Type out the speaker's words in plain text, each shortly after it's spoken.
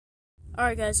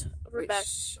Alright, guys, we're back.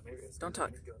 Don't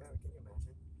talk. Can you imagine?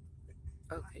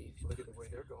 Okay. Look at the way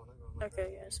they're going.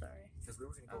 Okay, yeah, sorry. Because we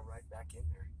were going to go right back in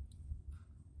there.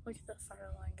 Look at that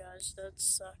fire line, guys. That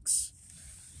sucks.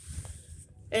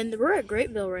 And we're at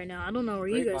Grapeville right now. I don't know where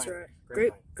you guys are at.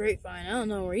 Grapevine. I don't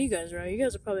know where you guys are at. You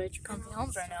guys are probably at your comfy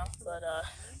homes right now. But,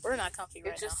 we're not comfy right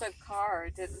now. It just said car.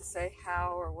 It didn't say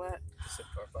how or what. It said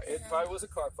car fire. It probably was a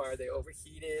car fire. They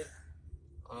overheated.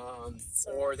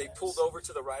 Or they pulled over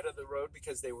to the right of the road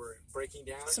because they were breaking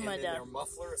down. And then their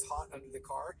muffler is hot under the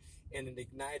car. And it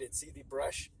ignited. See, the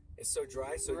brush is so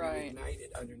dry, so you ignite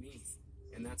it underneath.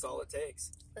 And that's all it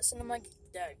takes. Listen to my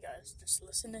dad, guys. Just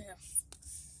listen to him.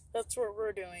 That's what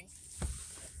we're doing.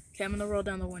 Okay, I'm going to roll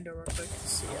down the window real quick.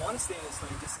 I want to stay in this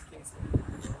lane just in case.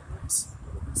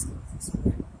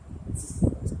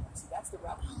 See, that's the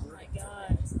route. Oh my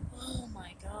god. Oh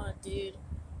my god, dude.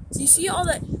 So you see all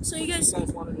that? So you guys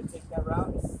wanted to take that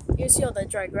route? You guys see all that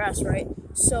dry grass, right?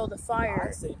 So the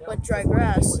fire with dry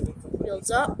grass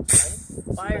builds up.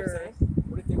 Fire.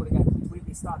 What if they would have got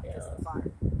completely stopped because of the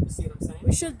fire? You see what I'm saying?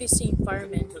 We should be seeing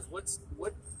firemen. Because what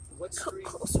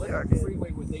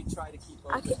freeway would they try to keep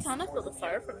open? I could kind of feel the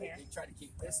fire from here. They try to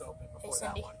keep this open before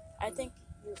Cindy, that one. I think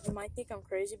you might think I'm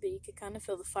crazy, but you could kind of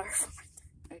feel the fire from right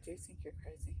there. I do think you're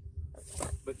crazy. Okay.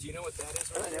 But do you know what that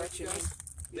is? I know what you mean.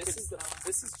 This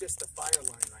is just the fire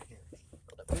line right here.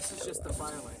 This is just the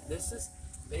fire line.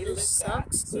 They lit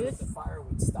sucks, that so that the fire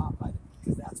would stop by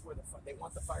because that's where they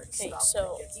want the fire to stop. Okay,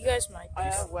 so you guys might.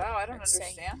 Wow, I don't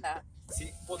understand that.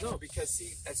 See, well, no, because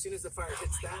as soon as the fire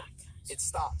hits that, it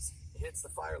stops. It hits the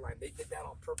fire line. They did that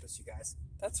on purpose, you guys.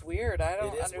 That's weird. I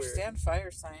don't understand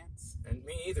fire science. And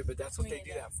me either, but that's what they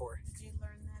do that for. Did you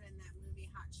learn that in that movie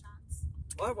Hot Shots?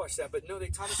 Well, I watched that, but no, they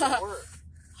taught us at work.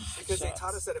 Because they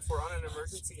taught us that if we're on an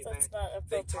emergency event,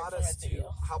 they taught us to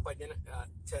help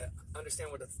to understand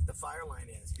what the fire line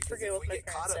is. Because if we get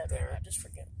caught up there,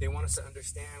 they want us to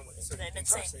understand what certain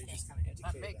things are, so you just kind of educate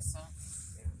us. That makes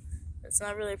sense. Yeah. It's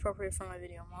not really appropriate for my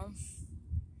video, Mom.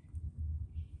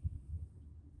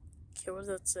 Okay, what does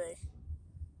that say?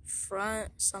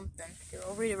 Front something. Here,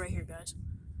 I'll read it right here, guys.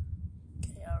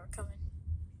 Okay, we're coming.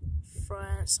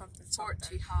 Front something. Fort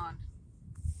Tejon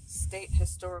State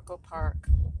Historical Park.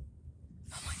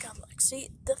 Oh my god, look, see,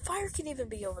 the fire can even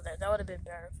be over there. That would have been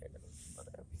better if it was over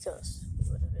there, because we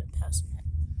would have been passing it.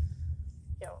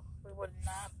 Yo, we would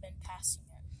not have been passing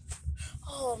it.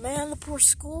 Oh man, the poor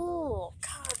school.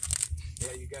 God.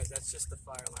 Yeah, you guys, that's just the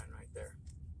fire line right there.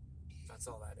 That's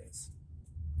all that is.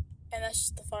 And that's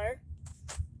just the fire?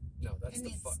 No, that's and the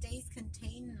fire. And it stays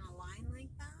contained in a line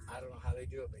like that? I don't know how they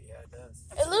do it, but yeah, it does.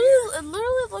 It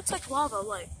literally looks like lava,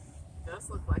 like. It does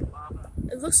look like lava.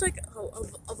 It looks like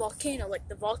a volcano, like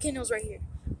the volcano's right here.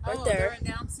 Right there.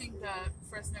 They're announcing the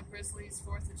Fresno Grizzlies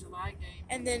 4th of July game.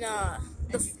 And then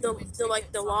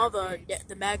the lava,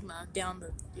 the magma down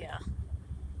the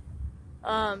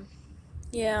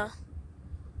yeah.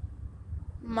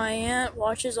 My aunt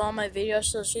watches all my videos,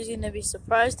 so she's gonna be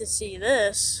surprised to see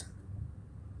this.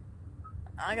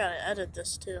 I gotta edit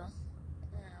this too.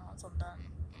 Yeah, once I'm done.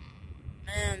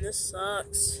 Man, this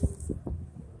sucks.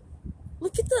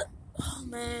 Look at the, oh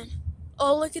man.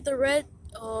 Oh, look at the red.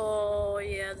 Oh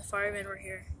yeah, the firemen were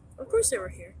here. Of course they were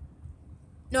here.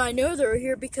 No, I know they were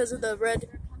here because of the red.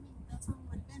 They're coming, that's what it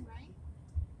would have been, right?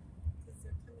 Because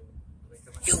they're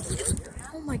coming. Yo, look at the,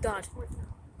 oh my god.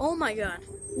 Oh my god.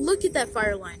 Look at that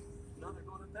fire line. No, they're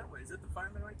going up that way. Is that the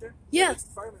fireman right there? Yeah. That's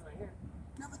the fireman right here.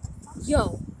 No, but the fuck?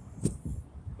 Yo.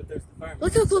 But there's the fireman.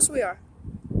 Look how close we are.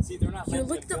 See, they're not Yo, letting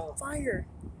look at them the go. fire.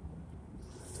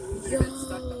 So we would have been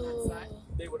stuck on that side.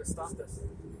 They would have stopped us.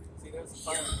 See, there's the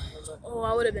fireman right here. Look. Oh,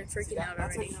 I would have been freaking out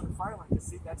That's already. how you know the fire line. Because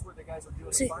see, that's where the guys were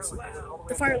doing See, the fire line. All the way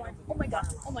the up fire there. line. Oh my god.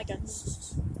 Oh my god.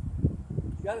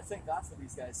 You gotta thank God for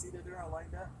these guys. See, they're all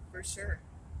lined up. For sure.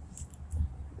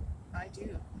 I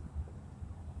do.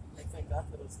 I thank God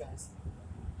for those guys.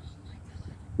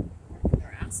 Working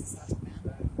their asses off, man.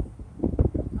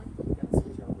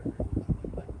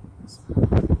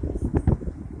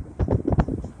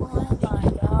 Oh my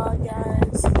god,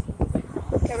 guys.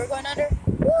 Okay, we're going under.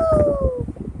 Woo!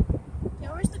 Okay,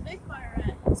 where's the big fire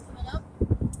at? It's coming up?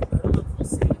 I don't know if we'll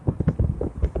see.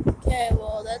 Okay,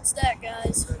 well, that's that,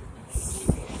 guys. Okay,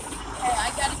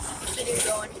 I gotta keep the video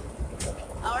going.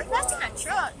 Oh, we're passing that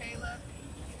truck. Hey, look.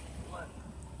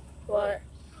 What?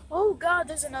 Oh god,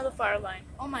 there's another fire line.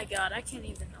 Oh my god, I can't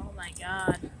even. Oh my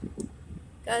god.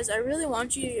 Guys, I really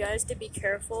want you guys to be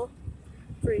careful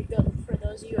for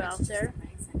those of you out there.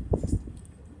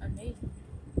 Amazing.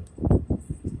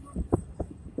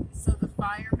 So the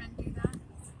firemen do that?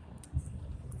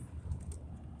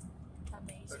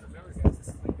 Amazing. But remember, guys, this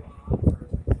has been going on for like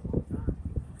a long time.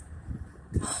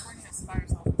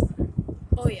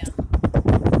 Oh yeah.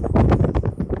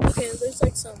 Okay, there's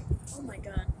like some. Oh my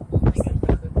god. Oh my god.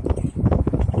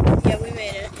 Yeah, we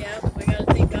made it. Yeah, we gotta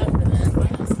thank God for that.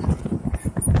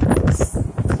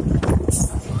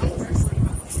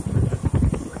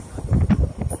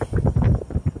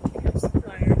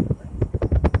 Fire.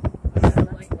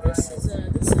 Like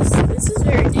this is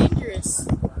very dangerous.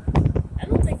 I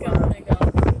don't think I'm gonna go.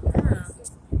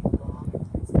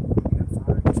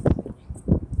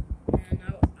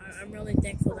 Man, I'm really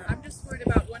thankful that. I'm just worried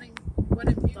about wanting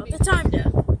About the time,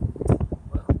 Dad.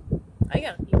 I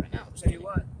gotta pee right now. Tell you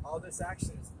what, all this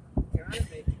action is kind of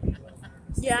making me a little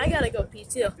nervous. Yeah, I gotta go pee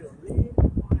too. I feel really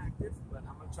more active, but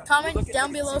I'm gonna try. Comment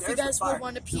down below if you guys would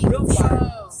want to pee. The real fire.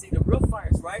 Whoa. See, the real fire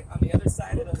is right on the other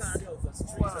side of those God. hills, those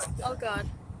trees right there. Oh god.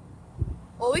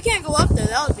 Well, we can't go up there.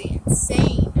 That would be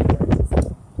insane.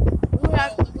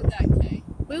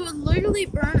 We would literally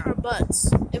burn our butts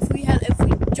if we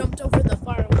jumped over the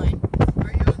fire line.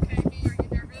 Are you okay, B? Are you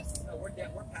nervous? No, we're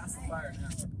past the fire now.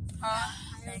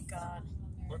 Thank God.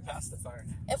 We're past the fire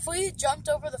now. If we jumped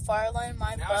over the fire line,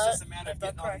 my Now butt. it's just a matter of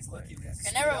getting all these lucky ones.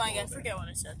 Okay, never mind, guys. Forget what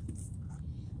I said.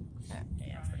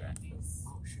 Yeah, I forgot.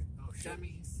 Oh shit! Oh shit!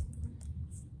 Dummies.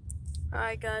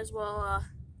 Alright, guys. Well,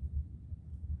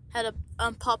 had to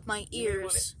unpop my You may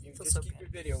wanna- ears. you Feels just so keep good. your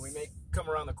video. We may come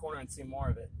around the corner and see more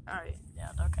of it. Alright,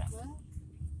 yeah, okay.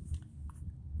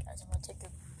 Guys, I'm gonna take a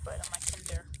bite of my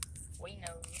Kinder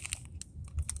Winos.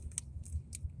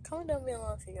 Comment down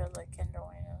below if you guys like Kinder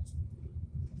Winos.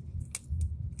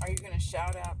 Are you going to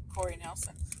shout out Corey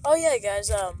Nelson? Oh yeah,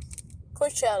 guys,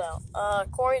 quick shout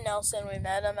out. Corey Nelson, we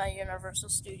met him at Universal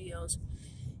Studios.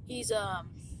 He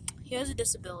has a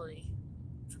disability.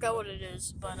 Forgot what it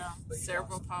is, but But he's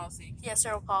Cerebral awesome. palsy. yeah,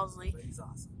 cerebral palsy. But he's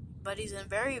awesome. But he's a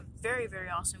very, very, very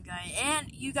awesome guy.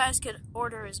 And you guys could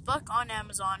order his book on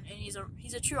Amazon, and he's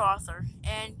a true author.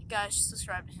 And you guys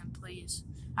subscribe to him, please.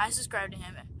 I subscribe to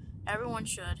him. Everyone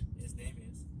should. His name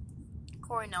is.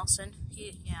 Corey Nelson.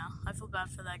 I feel bad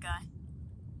for that guy.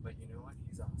 But you know what?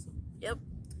 He's awesome. Yep.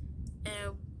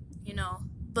 And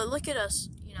but look at us,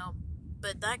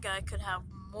 but that guy could have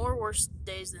more worse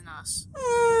days than us.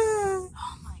 Oh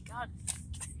my God.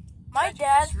 My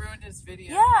dad. Just ruined his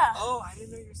video. Yeah. Oh, I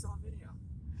didn't know you saw a video.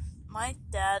 My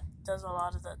dad does a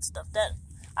lot of that stuff.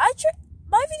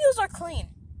 My videos are clean.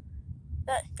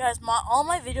 Guys, all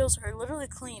my videos are literally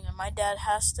clean, and my dad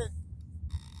has to.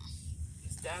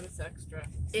 His dad is extra.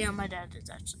 Yeah, my dad is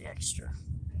actually extra.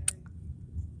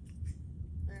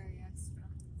 Very extra.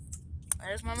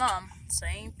 There's my mom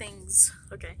saying things.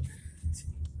 Okay.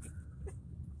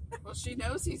 Well, she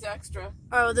knows he's extra.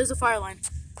 Oh, there's a fire line.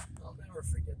 I'll never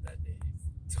forget that day.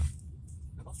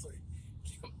 Also,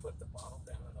 you can put the bottle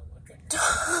down and I'll look on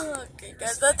your Okay,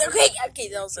 guys. Okay,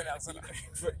 that was enough.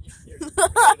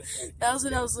 That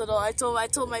was little. I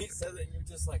told my. He said that and you're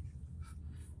just like,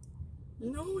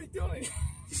 no, I don't.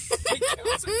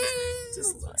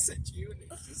 Just looks at you and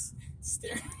he's just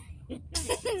staring.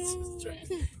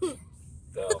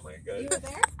 Oh my God. You were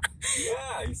there?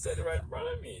 Yeah, he said it right in front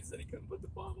of me. He said he couldn't put the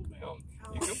bottle down.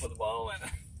 You couldn't put the bottle in.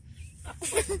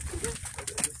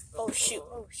 Oh shoot!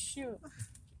 Oh shoot!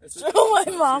 Show my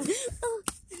mom.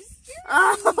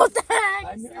 Oh, what the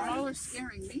heck? You all are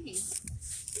scaring me.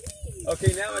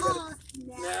 Okay, now I gotta. Oh,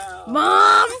 no.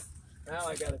 Mom. Now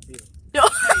I gotta pee. No.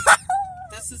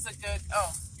 This is a good.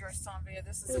 Oh, you're a Sanvia.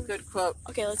 This is a good quote.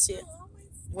 Okay, let's see it.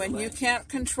 When you can't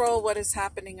control what is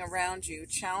happening around you,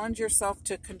 challenge yourself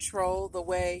to control the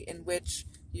way in which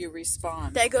you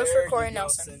respond. That goes There for Corey you go,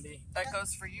 Nelson. Cindy. That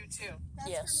goes for you too. That's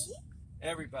Yes. for me?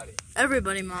 Everybody,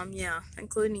 Everybody, Mom. Yeah,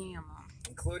 including you, Mom.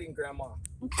 including Grandma.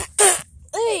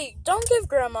 Hey, don't give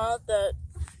Grandma that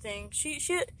thing. She.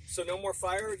 So no more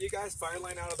fire, you guys? Fire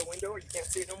line out of the window? You can't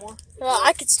see it no more?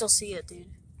 I could still see it,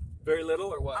 dude. Very little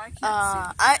or what? I can't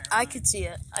see. I could see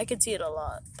it. I could see it a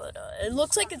lot, but it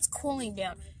looks like it's cooling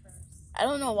down. I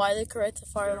don't know why they correct the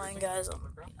fire line, guys. I'm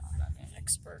not an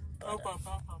expert. But,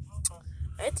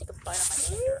 I had to take a bite of my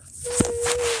finger.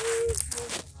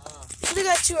 We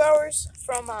got 2 hours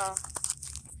from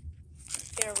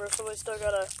Universal. We still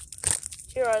got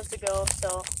 2 hours to go.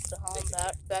 So to home,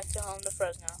 back to home to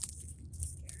Fresno.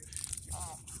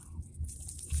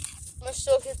 Let's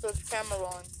still get the camera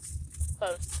rolling.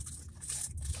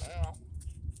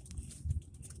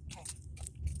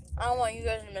 I don't want you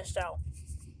guys to miss out.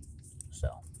 So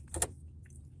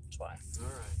that's why.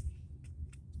 Alright.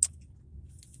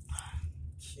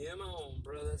 Come on,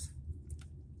 brothers.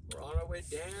 We're on our way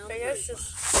down. Hey guys,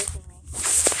 just facing me.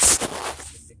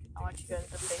 I want you guys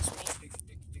to face me.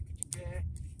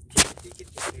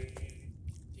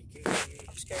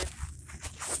 I'm scared.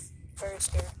 Very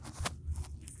scared.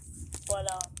 But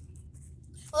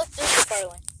look, there's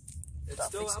spiraling. It's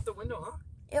still out the window, huh?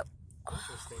 Yep.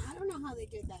 Interesting. I don't know how they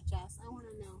did that, Jess. I want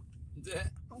to know.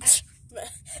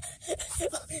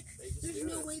 There's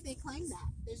no way they claim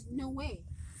that. There's no way.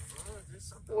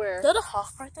 Where? Is that a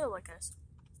hawk right there? Look, guys.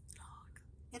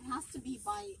 It has to be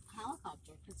by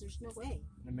helicopter because there's no way.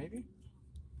 Maybe.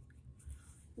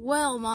 Well, Mom.